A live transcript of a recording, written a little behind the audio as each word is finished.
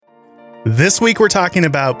This week we're talking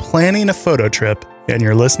about planning a photo trip, and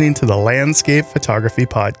you're listening to the Landscape Photography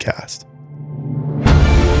Podcast.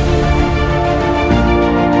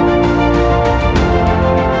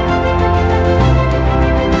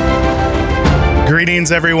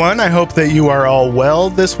 Greetings, everyone. I hope that you are all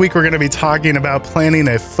well. This week we're going to be talking about planning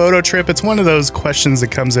a photo trip. It's one of those questions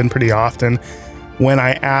that comes in pretty often when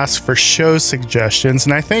I ask for show suggestions,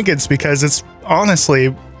 and I think it's because it's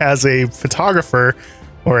honestly, as a photographer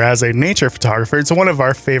or as a nature photographer, it's one of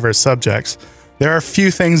our favorite subjects. There are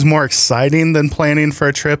few things more exciting than planning for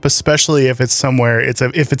a trip, especially if it's somewhere,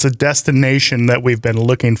 if it's a destination that we've been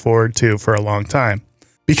looking forward to for a long time.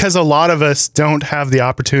 Because a lot of us don't have the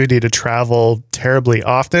opportunity to travel terribly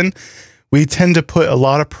often, we tend to put a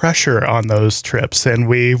lot of pressure on those trips, and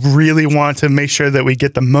we really want to make sure that we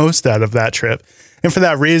get the most out of that trip. And for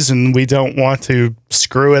that reason, we don't want to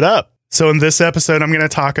screw it up. So in this episode, I'm going to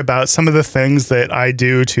talk about some of the things that I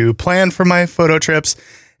do to plan for my photo trips,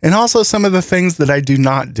 and also some of the things that I do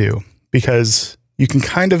not do, because you can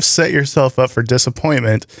kind of set yourself up for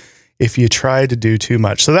disappointment if you try to do too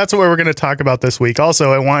much. So that's what we're going to talk about this week.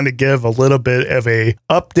 Also, I wanted to give a little bit of a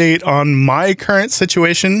update on my current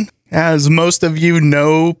situation. As most of you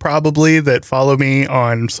know, probably that follow me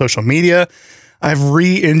on social media, I've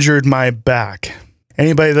re-injured my back.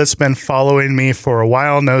 Anybody that's been following me for a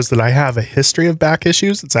while knows that I have a history of back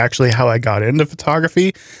issues. It's actually how I got into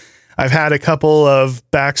photography. I've had a couple of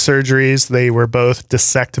back surgeries. They were both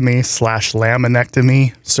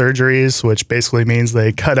discectomy/laminectomy surgeries, which basically means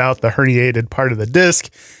they cut out the herniated part of the disc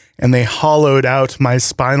and they hollowed out my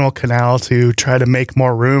spinal canal to try to make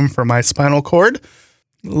more room for my spinal cord.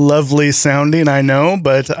 Lovely sounding, I know,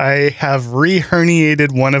 but I have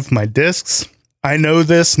re-herniated one of my discs. I know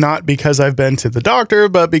this not because I've been to the doctor,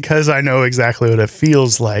 but because I know exactly what it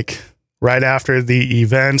feels like. Right after the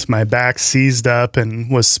event, my back seized up and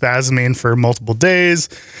was spasming for multiple days.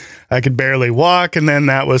 I could barely walk, and then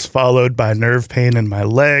that was followed by nerve pain in my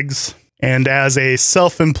legs. And as a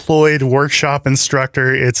self-employed workshop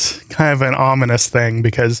instructor, it's kind of an ominous thing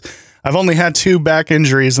because I've only had 2 back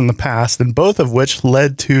injuries in the past, and both of which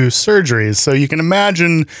led to surgeries. So you can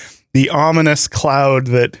imagine the ominous cloud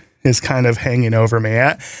that is kind of hanging over me.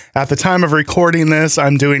 At the time of recording this,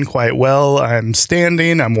 I'm doing quite well. I'm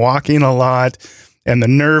standing, I'm walking a lot, and the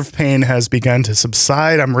nerve pain has begun to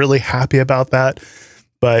subside. I'm really happy about that,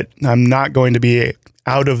 but I'm not going to be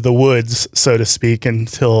out of the woods, so to speak,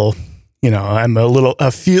 until, I'm a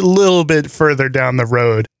little bit further down the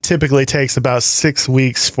road. Typically takes about 6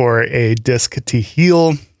 weeks for a disc to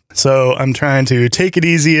heal. So I'm trying to take it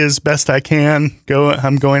easy as best I can.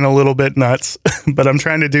 I'm going a little bit nuts, but I'm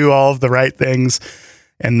trying to do all of the right things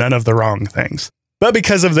and none of the wrong things. But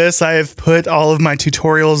because of this, I have put all of my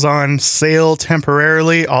tutorials on sale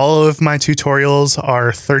temporarily. All of my tutorials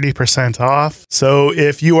are 30% off. So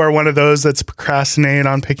if you are one of those that's procrastinating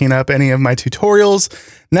on picking up any of my tutorials,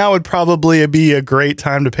 now would probably be a great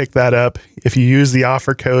time to pick that up. If you use the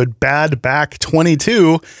offer code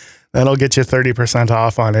BADBACK22, that'll get you 30%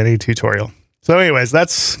 off on any tutorial. So anyways,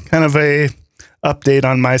 that's kind of a update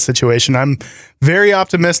on my situation. I'm very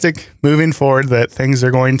optimistic moving forward that things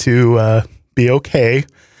are going to be okay.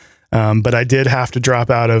 But I did have to drop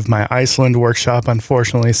out of my Iceland workshop,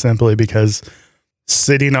 unfortunately, simply because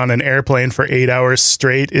sitting on an airplane for 8 hours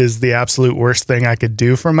straight is the absolute worst thing I could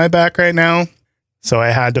do for my back right now. So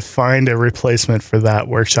I had to find a replacement for that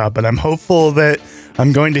workshop, but I'm hopeful that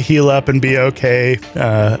I'm going to heal up and be okay.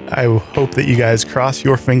 I hope that you guys cross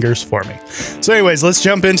your fingers for me. So anyways, let's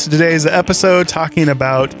jump into today's episode talking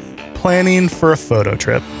about planning for a photo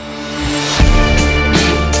trip.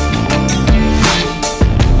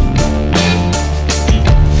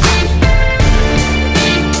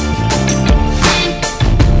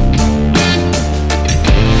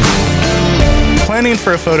 Planning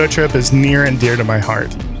for a photo trip is near and dear to my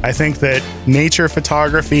heart. I think that nature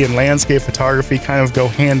photography and landscape photography kind of go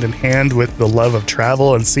hand in hand with the love of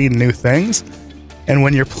travel and seeing new things. And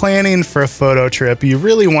when you're planning for a photo trip, you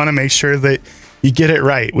really want to make sure that you get it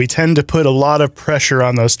right. We tend to put a lot of pressure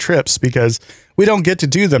on those trips because we don't get to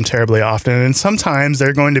do them terribly often. And sometimes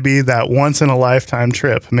they're going to be that once in a lifetime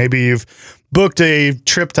trip. Maybe you've booked a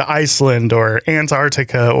trip to Iceland or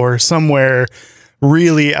Antarctica or somewhere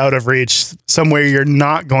really out of reach, somewhere you're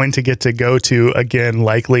not going to get to go to again,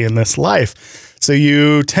 likely in this life. So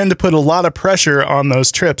you tend to put a lot of pressure on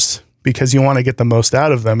those trips because you want to get the most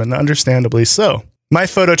out of them, and understandably so. My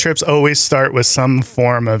photo trips always start with some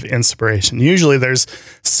form of inspiration. Usually there's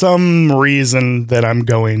some reason that I'm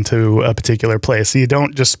going to a particular place. You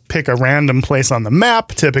don't just pick a random place on the map,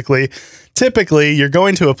 typically. Typically, you're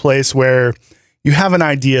going to a place where you have an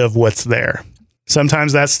idea of what's there.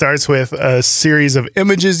 Sometimes that starts with a series of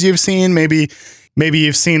images you've seen. Maybe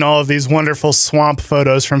you've seen all of these wonderful swamp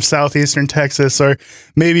photos from southeastern Texas, or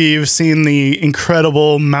maybe you've seen the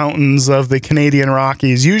incredible mountains of the Canadian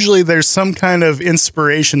Rockies. Usually there's some kind of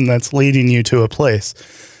inspiration that's leading you to a place.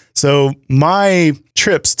 So my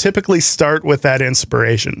trips typically start with that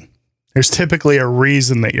inspiration. There's typically a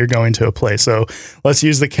reason that you're going to a place. So let's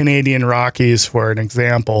use the Canadian Rockies for an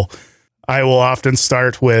example. I will often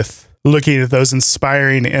start with looking at those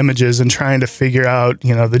inspiring images and trying to figure out,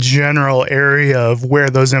 the general area of where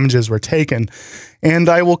those images were taken. And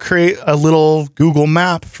I will create a little Google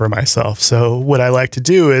map for myself. So what I like to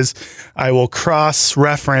do is I will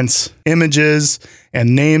cross-reference images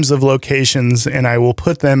and names of locations, and I will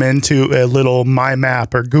put them into a little My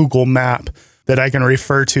Map or Google map that I can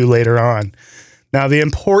refer to later on. Now, the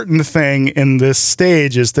important thing in this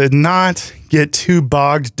stage is to not get too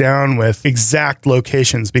bogged down with exact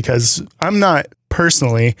locations, because I'm not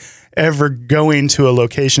personally ever going to a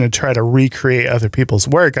location to try to recreate other people's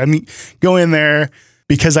work. I'm going there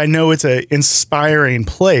because I know it's an inspiring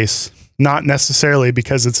place, not necessarily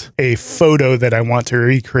because it's a photo that I want to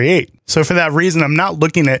recreate. So for that reason, I'm not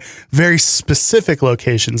looking at very specific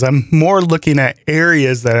locations. I'm more looking at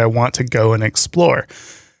areas that I want to go and explore.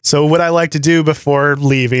 So what I like to do before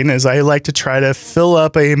leaving is I like to try to fill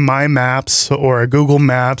up a My Maps or a Google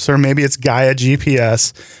Maps, or maybe it's Gaia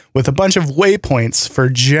GPS, with a bunch of waypoints for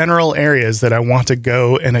general areas that I want to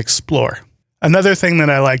go and explore. Another thing that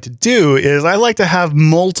I like to do is I like to have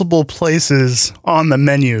multiple places on the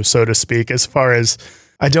menu, so to speak, as far as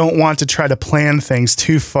I don't want to try to plan things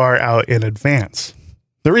too far out in advance.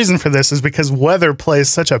 The reason for this is because weather plays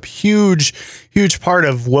such a huge part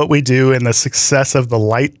of what we do and the success of the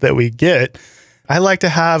light that we get. I like to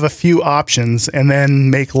have a few options and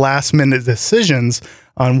then make last-minute decisions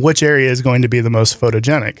on which area is going to be the most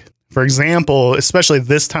photogenic. For example, especially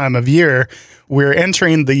this time of year, we're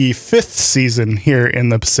entering the 5th season here in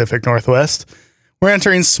the Pacific Northwest. We're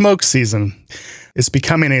entering smoke season. It's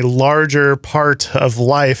becoming a larger part of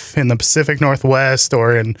life in the Pacific Northwest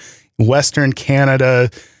or in Western Canada.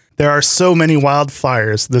 There are so many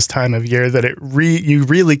wildfires this time of year that you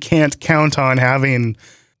really can't count on having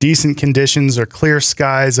decent conditions or clear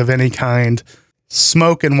skies of any kind.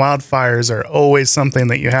 Smoke and wildfires are always something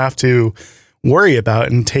that you have to worry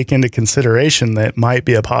about and take into consideration that might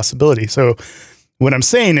be a possibility. So what I'm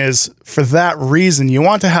saying is, for that reason, you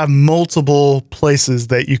want to have multiple places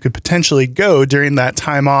that you could potentially go during that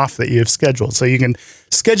time off that you have scheduled. So you can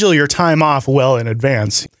schedule your time off well in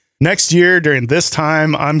advance. Next year, during this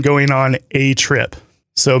time, I'm going on a trip.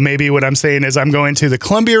 So maybe what I'm saying is I'm going to the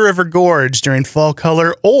Columbia River Gorge during fall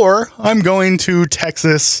color, or I'm going to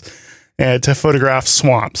Texas to photograph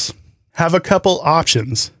swamps. Have a couple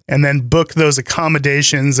options and then book those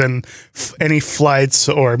accommodations and any flights,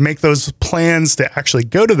 or make those plans to actually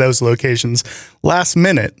go to those locations last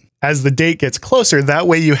minute as the date gets closer. That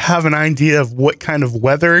way you have an idea of what kind of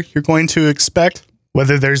weather you're going to expect,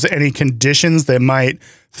 whether there's any conditions that might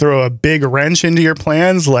throw a big wrench into your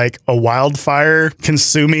plans, like a wildfire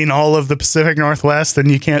consuming all of the Pacific Northwest and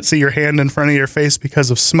you can't see your hand in front of your face because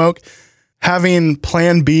of smoke. Having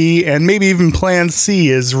plan B and maybe even plan C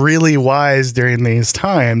is really wise during these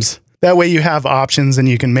times. That way you have options and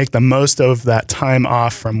you can make the most of that time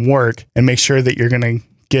off from work and make sure that you're going to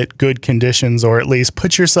get good conditions, or at least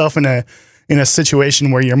put yourself in a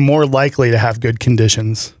situation where you're more likely to have good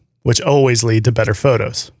conditions, which always lead to better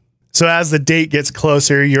photos. So as the date gets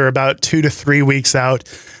closer, you're about 2 to 3 weeks out.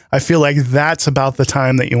 I feel like that's about the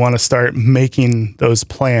time that you want to start making those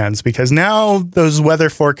plans, because now those weather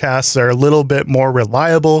forecasts are a little bit more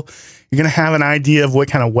reliable. You're going to have an idea of what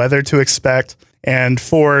kind of weather to expect. And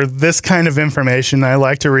for this kind of information, I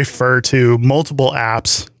like to refer to multiple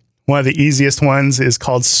apps. One of the easiest ones is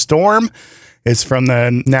called Storm. It's from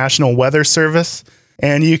the National Weather Service.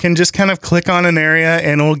 And you can just kind of click on an area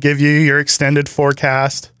and it'll give you your extended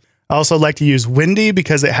forecast. I also like to use Windy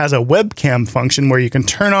because it has a webcam function where you can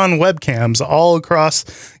turn on webcams all across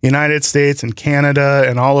the United States and Canada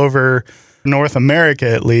and all over North America,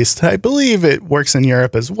 at least. I believe it works in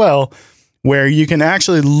Europe as well, where you can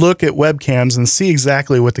actually look at webcams and see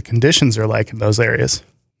exactly what the conditions are like in those areas.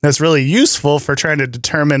 That's really useful for trying to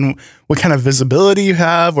determine what kind of visibility you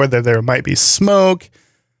have, whether there might be smoke,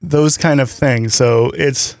 those kind of things. So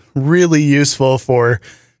it's really useful for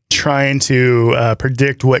trying to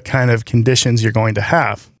predict what kind of conditions you're going to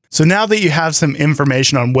have. So now that you have some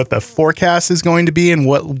information on what the forecast is going to be and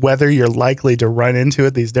what weather you're likely to run into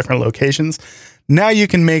at these different locations, now you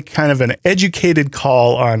can make kind of an educated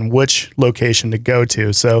call on which location to go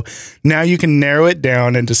to. So now you can narrow it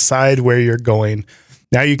down and decide where you're going.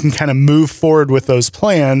 Now you can kind of move forward with those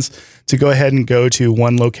plans to go ahead and go to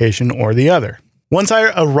one location or the other. Once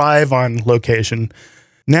I arrive on location,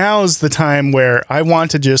 now is the time where I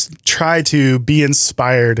want to just try to be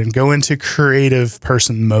inspired and go into creative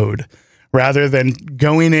person mode rather than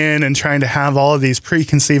going in and trying to have all of these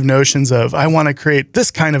preconceived notions of, I want to create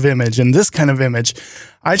this kind of image and this kind of image.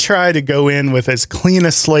 I try to go in with as clean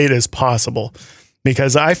a slate as possible,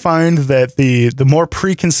 because I find that the more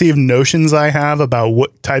preconceived notions I have about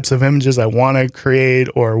what types of images I want to create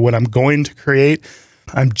or what I'm going to create,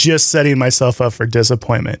 I'm just setting myself up for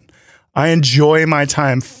disappointment. I enjoy my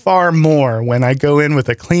time far more when I go in with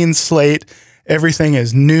a clean slate. Everything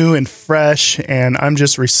is new and fresh, and I'm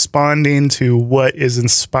just responding to what is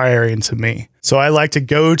inspiring to me. So I like to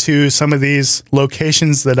go to some of these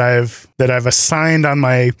locations that I've assigned on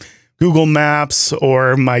my Google Maps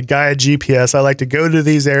or my Gaia GPS. I like to go to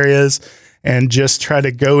these areas and just try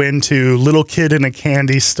to go into little kid in a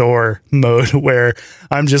candy store mode where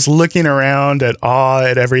I'm just looking around at awe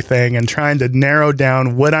at everything and trying to narrow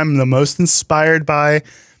down what I'm the most inspired by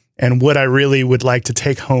and what I really would like to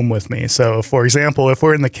take home with me. So, for example, if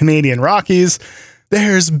we're in the Canadian Rockies,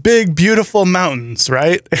 there's big, beautiful mountains,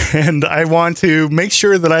 right? And I want to make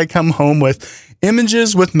sure that I come home with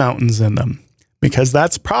images with mountains in them, because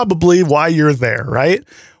that's probably why you're there, right?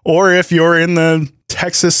 Or if you're in the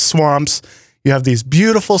Texas swamps, you have these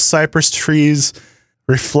beautiful cypress trees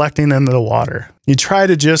reflecting into the water. You try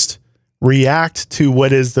to just react to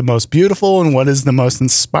what is the most beautiful and what is the most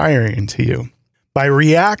inspiring to you. By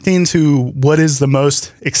reacting to what is the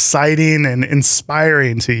most exciting and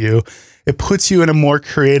inspiring to you, it puts you in a more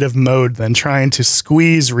creative mode than trying to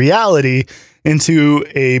squeeze reality into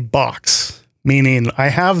a box. Meaning, I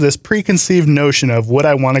have this preconceived notion of what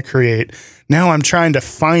I want to create. Now I'm trying to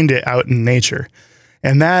find it out in nature.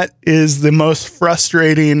 And that is the most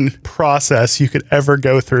frustrating process you could ever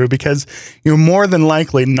go through, because you're more than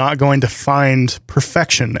likely not going to find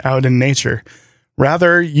perfection out in nature.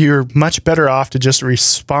 Rather, you're much better off to just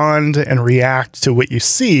respond and react to what you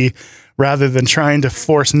see rather than trying to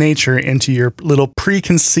force nature into your little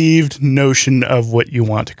preconceived notion of what you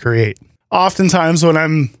want to create. Oftentimes when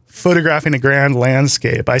I'm photographing a grand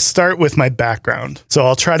landscape, I start with my background. So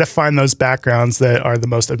I'll try to find those backgrounds that are the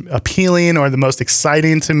most appealing or the most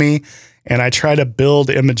exciting to me, and I try to build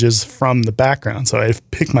images from the background. So I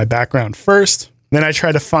pick my background first, then I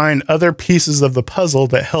try to find other pieces of the puzzle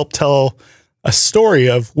that help tell a story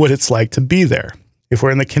of what it's like to be there. If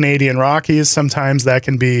we're in the Canadian Rockies, sometimes that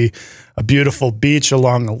can be a beautiful beach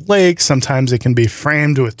along a lake. Sometimes it can be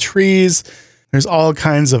framed with trees. There's all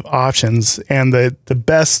kinds of options. And the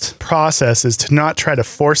best process is to not try to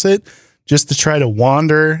force it, just to try to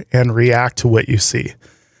wander and react to what you see.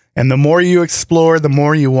 And the more you explore, the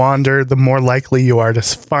more you wander, the more likely you are to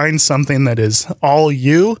find something that is all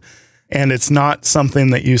you, and it's not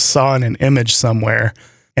something that you saw in an image somewhere,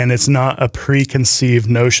 and it's not a preconceived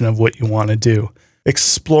notion of what you want to do.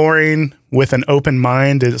 Exploring with an open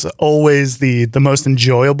mind is always the most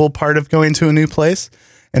enjoyable part of going to a new place.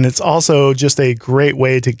 And it's also just a great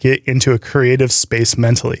way to get into a creative space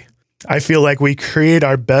mentally. I feel like we create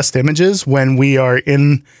our best images when we are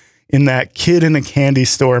in that kid in a candy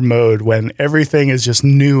store mode, when everything is just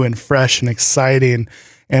new and fresh and exciting.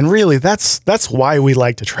 And really, that's why we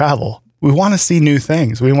like to travel. We want to see new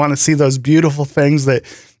things. We want to see those beautiful things that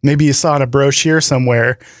maybe you saw in a brochure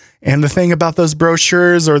somewhere. And the thing about those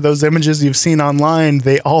brochures or those images you've seen online,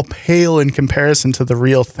 they all pale in comparison to the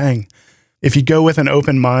real thing. If you go with an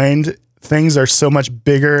open mind, things are so much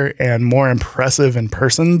bigger and more impressive in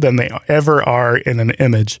person than they ever are in an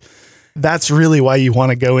image. That's really why you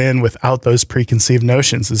want to go in without those preconceived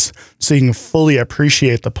notions, is so you can fully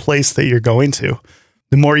appreciate the place that you're going to.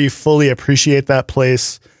 The more you fully appreciate that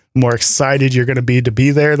place, the more excited you're going to be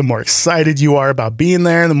there, the more excited you are about being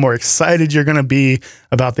there, the more excited you're going to be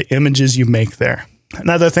about the images you make there.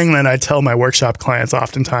 Another thing that I tell my workshop clients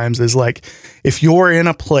oftentimes is, like, if you're in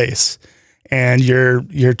a place and you're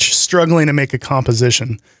struggling to make a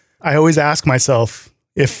composition, I always ask myself,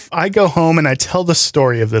 if I go home and I tell the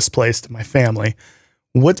story of this place to my family,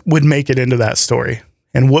 what would make it into that story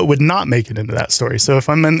and what would not make it into that story? So if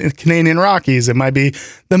I'm in the Canadian Rockies, it might be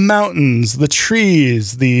the mountains, the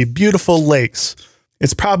trees, the beautiful lakes.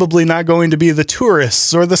 It's probably not going to be the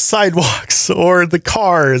tourists or the sidewalks or the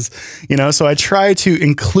cars, so I try to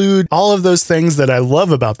include all of those things that I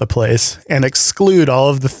love about the place and exclude all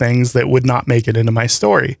of the things that would not make it into my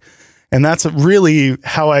story. And that's really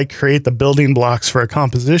how I create the building blocks for a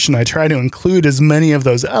composition. I try to include as many of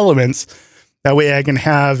those elements. That way I can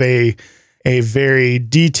have a very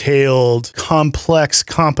detailed, complex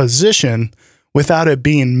composition without it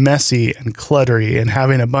being messy and cluttery and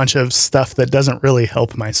having a bunch of stuff that doesn't really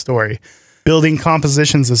help my story. Building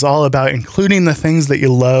compositions is all about including the things that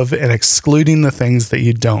you love and excluding the things that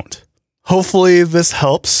you don't. Hopefully this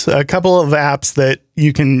helps. A couple of apps that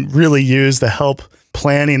you can really use to help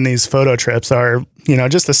planning these photo trips are,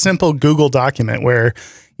 just a simple Google document where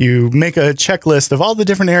you make a checklist of all the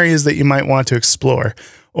different areas that you might want to explore,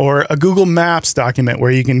 or a Google Maps document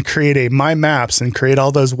where you can create a My Maps and create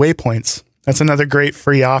all those waypoints. That's another great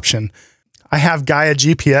free option. I have Gaia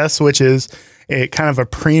GPS, which is a kind of a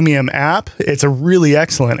premium app. It's a really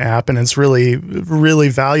excellent app, and it's really, really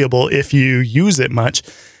valuable if you use it much.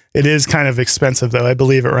 It is kind of expensive, though. I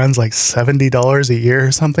believe it runs like $70 a year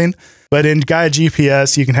or something. But in Gaia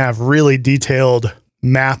GPS, you can have really detailed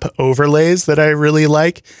map overlays that I really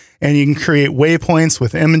like. And you can create waypoints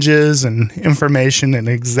with images and information and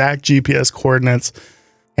exact GPS coordinates.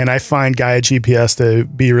 And I find Gaia GPS to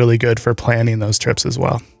be really good for planning those trips as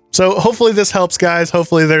well. So hopefully this helps, guys.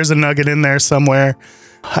 Hopefully there's a nugget in there somewhere.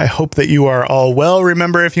 I hope that you are all well.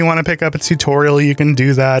 Remember, if you want to pick up a tutorial, you can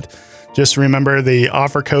do that. Just remember the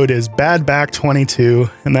offer code is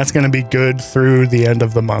BADBACK22, and that's going to be good through the end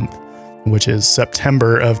of the month, which is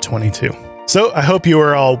September of 22. So I hope you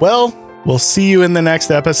are all well. We'll see you in the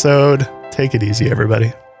next episode. Take it easy,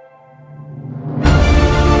 everybody.